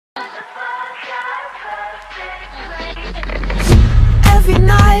every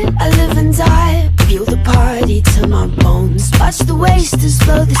night I live and die. Feel the party to my bones. Watch the wasters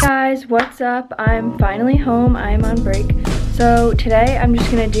flow. Hey guys, what's up? I'm finally home. I'm on break. So today I'm just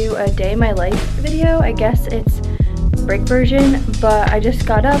gonna do a day in my life video. I guess it's break version, but I just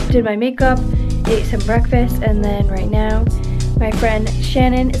got up, did my makeup, ate some breakfast, and then right now my friend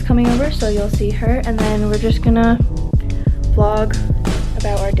Shannon is coming over, so you'll see her, and then we're just gonna vlog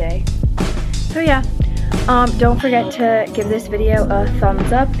about our day. So yeah, don't forget to give this video a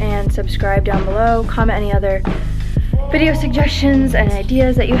thumbs up and subscribe down below. Comment any other video suggestions and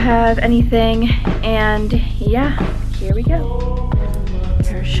ideas that you have, anything, and yeah, here we go.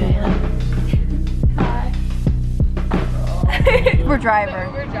 Here's Shannon. Hi. Uber driver.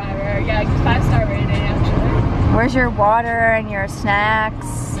 Uber driver, yeah, 5-star rating actually. Where's your water and your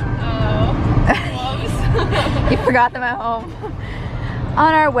snacks? Oh, whoops. You forgot them at home.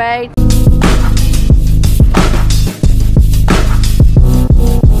 On our way.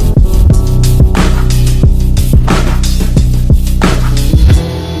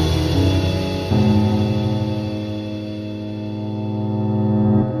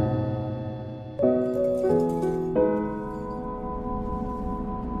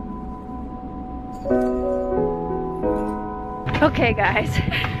 Okay guys,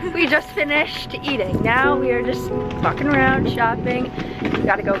 we just finished eating. Now we are just walking around shopping. We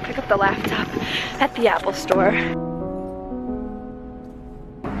gotta go pick up the laptop at the Apple store.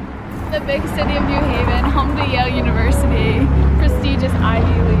 The big city of New Haven, home to Yale University, prestigious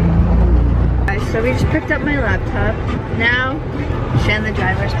Ivy League. Guys, so we just picked up my laptop. Now, Shan the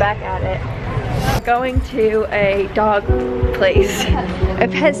driver's back at it. I'm going to a dog place. A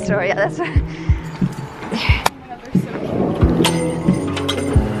pet store, yeah, that's what.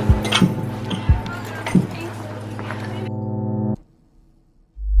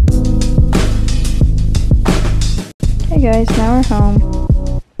 Hey guys, now we're home.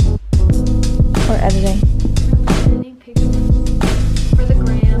 We're editing. Editing pictures for the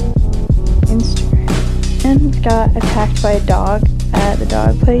gram. Instagram. And got attacked by a dog at the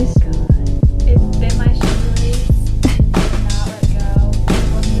dog place. It bit my shoelace and did not let go. It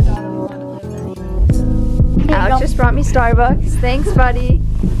wasn't the dog we wanted to live with anyway. Alex just brought me Starbucks. Thanks, buddy.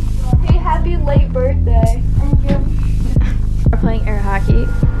 Hey, happy late birthday. Thank you. We're playing air hockey.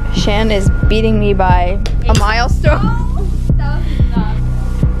 Shan is beating me by a milestone. Oh, that was enough.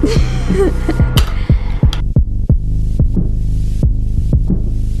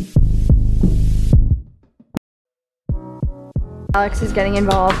 Alex is getting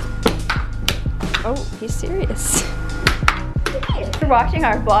involved. Oh, he's serious. For watching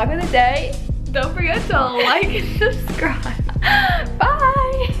our vlog of the day. Don't forget to like and subscribe.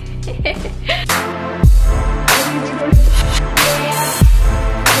 Bye.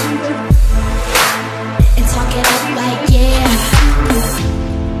 And talk it up like yeah.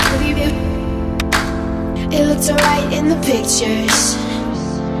 It looks alright in the pictures.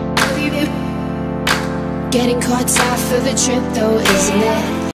 Getting caught out for the trip though, isn't it?